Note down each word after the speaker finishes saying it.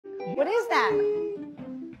What is that?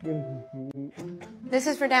 This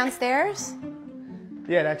is for downstairs?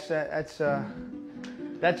 Yeah, that's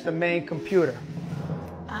the main computer.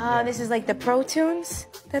 Yeah. This is like the Pro Tunes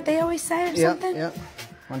that they always say or something? Yep.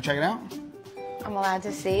 Want to check it out? I'm allowed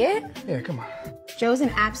to see it? Yeah, come on. Joe's an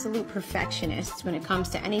absolute perfectionist when it comes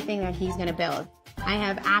to anything that he's gonna build. I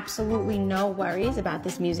have absolutely no worries about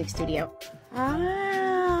this music studio.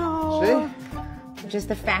 Oh. See? Just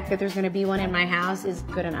the fact that there's gonna be one in my house is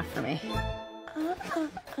good enough for me.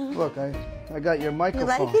 Look, I got your microphone.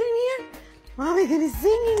 You like it in here? Mommy's gonna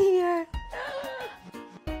sing in here.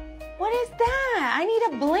 What is that? I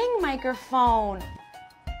need a bling microphone.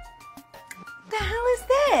 What the hell is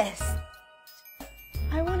this?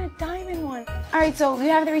 I want a diamond one. All right, so you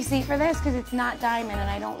have the receipt for this because it's not diamond and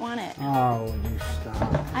I don't want it. Oh, you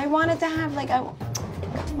stop. I want it to have like a,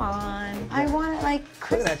 come on. I want it like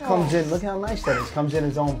crystals. Look, that comes in, look how nice that is. Comes in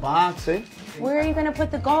its own box, see? Where are you gonna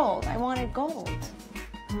put the gold? I wanted gold.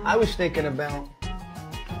 I was thinking about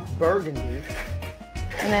burgundy.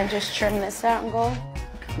 And then just trim this out in gold?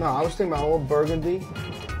 No, I was thinking about old burgundy,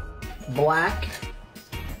 black,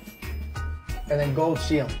 and then gold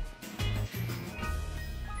ceiling.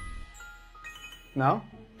 No?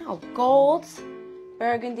 No, gold,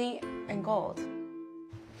 burgundy, and gold.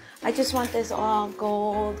 I just want this all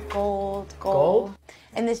gold, gold, gold. Gold?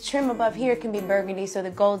 And this trim above here can be burgundy so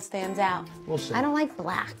the gold stands out. We'll see. I don't like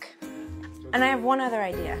black. And I have one other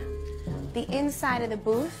idea. The inside of the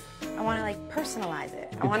booth, I want to like personalize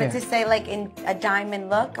it. I want it to say like in a diamond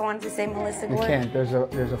look. I want it to say Melissa Gorga. You can't.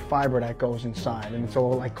 There's a fiber that goes inside, and it's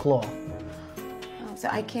all like cloth. Oh, so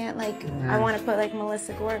I can't like. I want to put like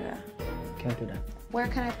Melissa Gorga. Can't do that. Where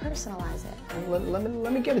can I personalize it?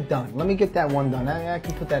 Let me get it done. Let me get that one done. I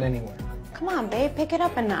can put that anywhere. Come on, babe, pick it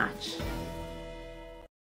up a notch.